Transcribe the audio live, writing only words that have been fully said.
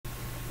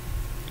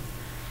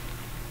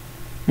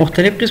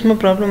مختلف قسمه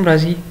پرابلم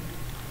راځي.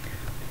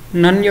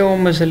 نن یو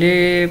مسلې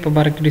په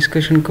باره کې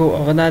ډسکشن کوو،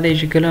 هغه دا دی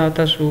چې کله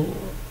تاسو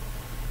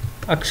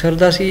اکثر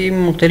داسې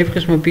مختلف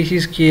قسمه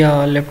پیسیز کې یا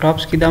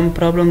لیپټاپس کې دا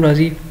پرابلم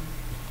راځي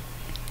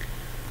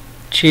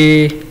چې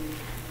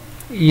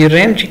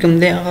ریم چې کوم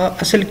دی هغه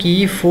اصل کې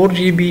 4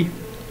 جی بی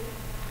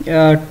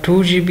 2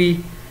 جی بی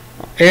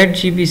 8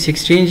 جی بی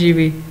 16 جی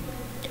بی.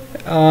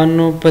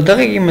 نو په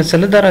دغه کې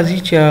مسله دا راځي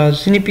چې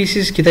ځینې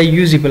پیسیز کې دا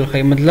یوزیبل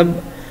ښایي، مطلب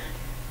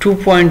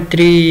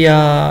 2.3 یا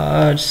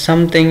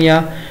سمثینګ یا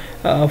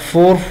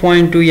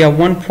 4.2 یا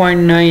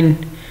 1.9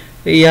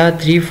 یا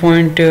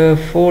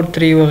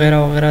 3.43 وغیرہ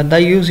وغیرہ دا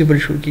یوزیبل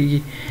شو کیږي،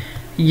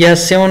 یا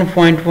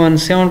 7.1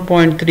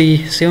 7.3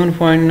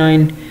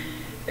 7.9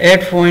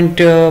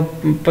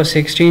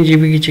 8.16 جی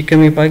بی کی چې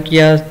کمی پاک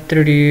یا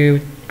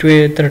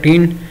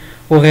 13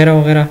 وغیرہ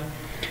وغیرہ.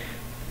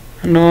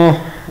 نو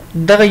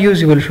دغه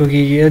یوزیبل شو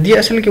کیږي. دی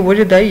اصل کې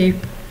وجه دای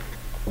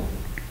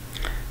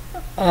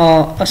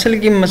اصل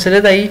کې مسله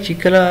دای چې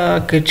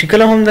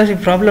کله هم داسې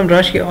پرابلم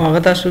راشي او هغه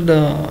تاسو د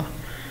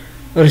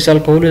ریسال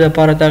کولو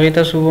لپاره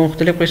تاسو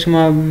مختلف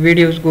قسمه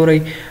ویډیوز ګورئ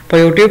په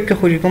یوټیوب کې.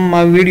 خو کوم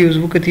ما ویډیوز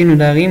وکړې نو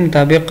د هغې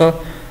مطابق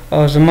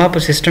زما په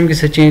سیسټم کې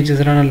څه چینجز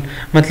رانل،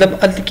 مطلب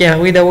هلته کې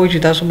هغوی دا وایي چې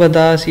تاسو به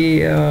داسې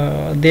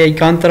د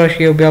ایکان ته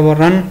راشئ او بیا به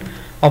رن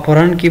او په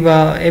رن کې به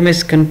ایم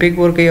ایس کنفیګ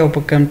ورکوئ او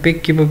په کنفیګ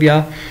کې به بیا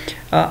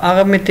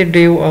هغه میتھډ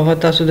دی هغه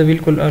تاسو د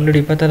بالکل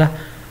الریډي پته ده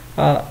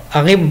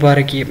هغې په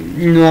باره کې.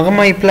 نو هغه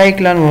ما اپلای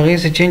کړه، نو هغې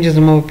څه چینجز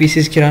زما په پي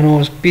سي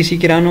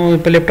کې رانو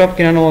په لیپټاپ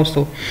کې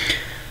رانوستو.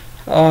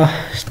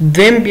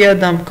 دویم بیا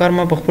دا کار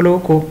ما په خپله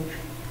وکړو،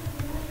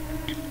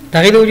 د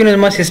هغې د وجې نه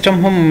زما سیسټم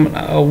هم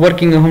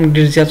ورکینګ هم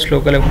ډېر زیات سلو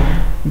کړی و.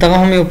 دغه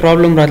هم یو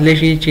پرابلم راتلی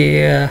شي چې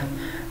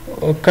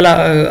کله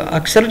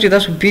اکثر چې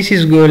تاسو پي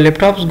سیز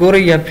لیپټاپس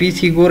ګورئ یا پي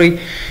سي ګورئ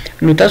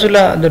نو تاسو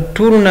له د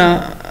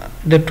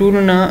ټولو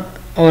نه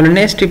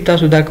اولنی سټیپ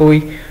تاسو دا کوئ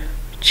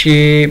چې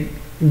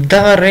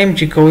دغه ریم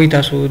چې کوئ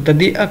تاسو د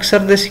دې اکثر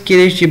داسې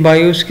کیدی چې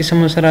بایوس کې څه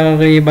مسله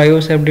راغلي،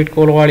 بایوس اپډیټ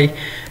کول غواړي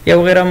یا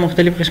وغیره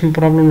مختلف قسم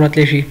پرابلم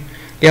راتلی شي،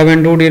 یا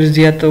وینډو ډېر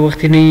زیات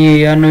وختي نه وي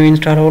یا نو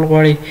انسټالول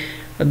غواړي،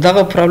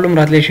 دغه پرابلم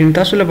راتلی شي. نو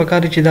تاسو له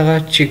پکار چې دغه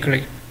چیک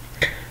کړئ.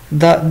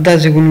 دا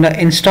زګونه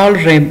انسټال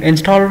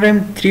ریم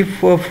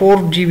 4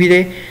 جی بی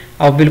دی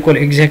او بالکل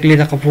ایگزیکټلی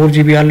دغه 4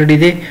 جی بی الریډي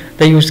دی،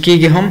 دا یوز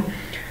کیږي هم.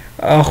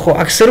 خو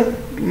اکثر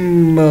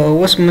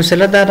اوس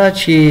مسله دا ده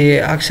چې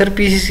اکثر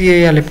پی سی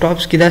یا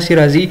لیپټاپس کې داسې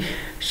راځي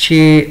چې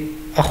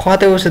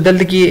اخواته اوس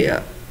دلته کې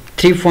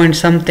 3 پوینټ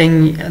سمثینګ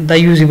دا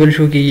یوزیبل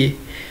شو کیږي.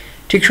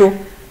 ٹھیک شو.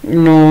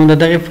 نو د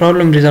دغه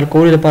پرابلم ریزالو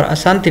کولو لپاره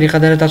اسان طریقه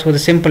ده تاسو د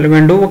سمپل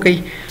وینډو وکئ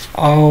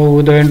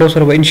او د وینډو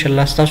سره به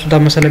انشاءالله تاسو دا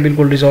مسله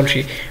بالکل ریزالو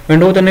شي.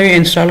 وینډو ته نوی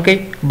انسټال کئ،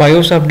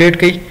 بایوس اپډیټ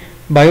کئ،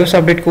 بایوس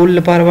اپډیټ کولو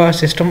لپاره به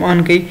سیسټم آن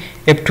کئ،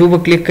 F2 به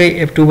کلیک کئ،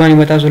 F2 باندې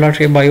به تاسو لاړ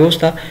شئ بایوس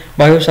ته.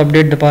 بایوس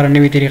اپډیټ لپاره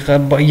نوی طریقه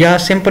یا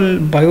سمپل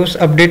بایوس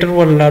اپډیټر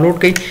ول ډاونلوډ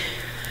کئ.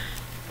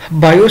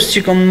 بایوس چې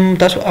کوم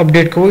تاسو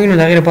اپډیټ کوئ نو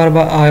د هغې لپاره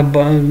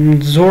به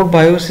زوړ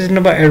بایوس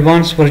نه به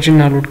ایډوانس ورژن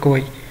ډاونلوډ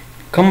کوئ.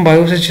 کم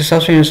بایوس چې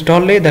تاسو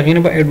انسټال لرئ د هغې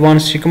نه به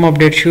ایډوانس چې کوم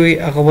اپډیټ شوی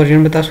هغه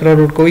ورژن به تاسو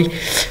راډاونډ کوئ.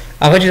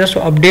 هغه چې تاسو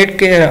اپډیټ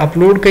کې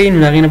اپلوډ کوئ نو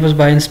د هغې نه پس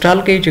به انسټال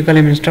کوئ. چې کله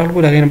یې انسټال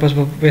کړو د هغې نه پس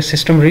به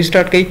سیسټم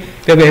ریسټارټ کوئ،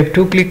 بیا به F2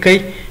 کلیک کوئ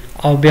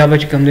او بیا به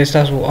چې کوم دی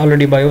ستاسو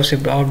الریډي بایوس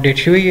اپډیټ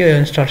شوی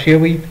انسټال شوی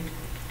وي.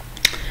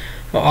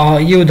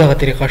 یو دغه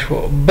طریقه شو.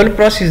 بل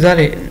پروسیس دا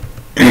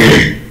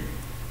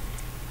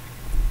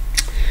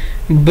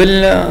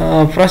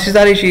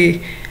دی چې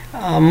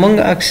موږ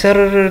اکثر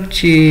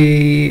چې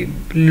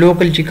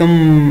لوکل چې کوم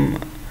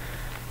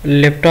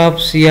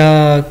لیپټاپس یا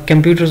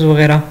کمپیوټرز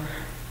وغیرہ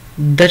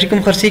دا چې کوم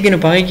خرڅېږي نو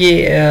په هغې کې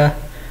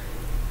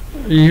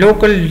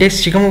لوکل ډیسک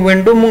چې کوم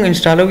وینډو موږ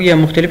انسټالو یا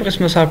مختلف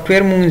قسمه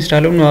سافټویر موږ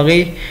انسټالو نو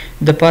هغې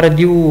دپاره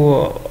دیو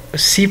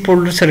سی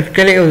فولډر سلیکټ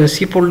کړی او د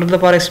سی فولډر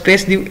دپاره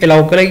سپیس دیو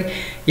الاو کړی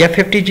یا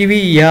 50 جی بی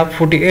یا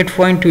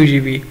 48.2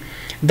 جی بی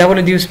دا ول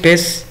دیو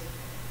سپیس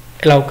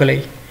الاو کړی.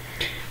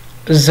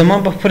 زما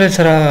په خپل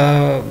سره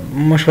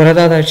مشوره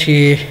دا ده چې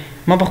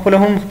ما په خپل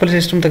هم خپل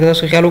سیسټم ته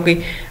تاسو خیال وکړئ.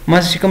 ما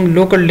چې کوم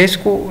لوکل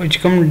ډیسک چې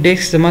کوم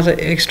ډیسک زما سره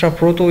ایکسټرا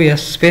پروت و یا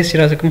سپیس چې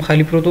راځي کوم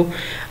خالی پروت و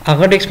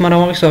هغه ډیسک ما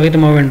راواخیستو، هغې ته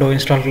ما وینډو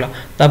انسټال کړه.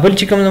 دا بل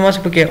چې کوم زما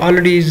سره پکې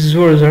الریډي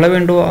زړه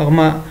وینډو هغه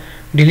ما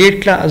ډیلیټ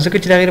کړه ځکه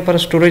چې د هغې لپاره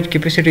سټوریج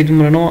کیپیسټي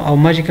دومره نه وه او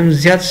ما چې کوم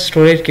زیات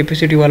سټوریج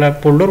کیپیسټي والا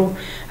فولډر و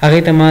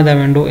هغې ته ما دا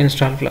وینډو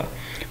انسټال کړه.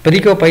 په دې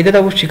کې فایده دا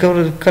اوس چې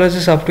کله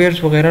زه سافټویرز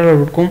وغیره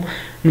راډاونډ کوم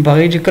نو په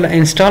هغې چې کله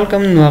انسټال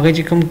کړم نو هغې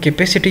چې کوم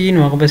کیپیسټي وي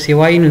نو هغه به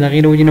سیوا وي، نو د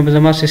هغې د وجې نه به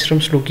زما سیسټم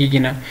سلو کېږي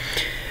نه.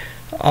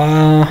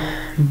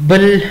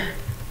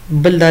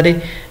 بل دا دی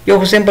یو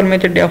خو سمپل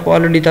میتھډ دی، خو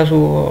الریډي تاسو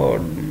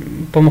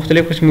په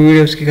مختلف قسمو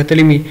ویډیوز کې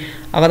کتلی مي.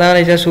 هغه دا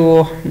دی چې تاسو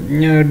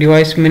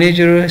ډیوایس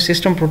منیجر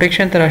سیسټم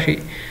پروټیکشن ته راشئ.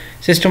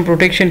 سیسټم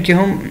پروټیکشن کې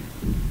هم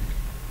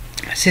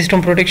سیسټم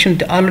پروټیکشن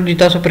الریډي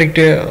تاسو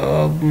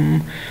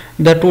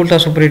دا ټول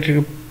تاسو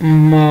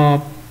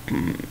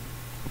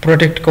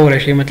پروټیکټ کولی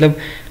شئ. مطلب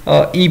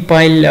ای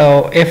فایل او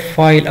اف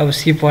فایل او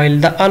سی فایل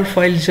دا ال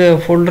فایلز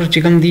فولډر چې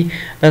کوم دي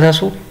دا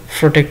تاسو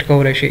پروټیکټ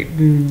کولای شي.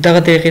 دغه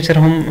طریقې سره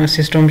هم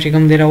سیستم چې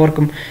کوم دی راور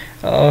کوم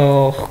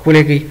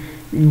ښکلی کوي.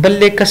 بل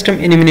دی کسټم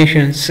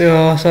انیمیشنز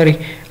سوري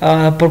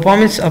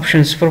پرفارمنس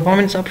آپشنز.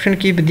 پرفارمنس آپشن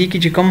کې به دي کې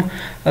چې کوم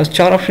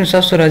 4 آپشن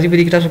تاسو راځي به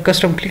دي کې تاسو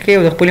کسټم کلیک کوئ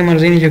او د خپلې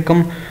مرضۍ نه چې کوم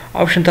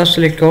آپشن تاسو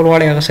سلیکټ کول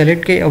غواړئ هغه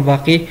سلیکټ کړئ او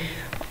باقي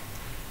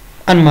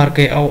انمارک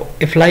کړئ او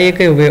اپلای یې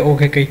کړئ او بیا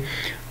اوکې کړئ.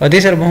 او دې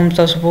سره به هم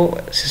تاسو په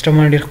سیسټم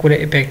باندې ډېر ښکلی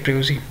افیکټ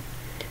پرېوځي.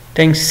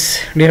 تھینکس،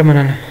 ډېره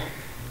مننه.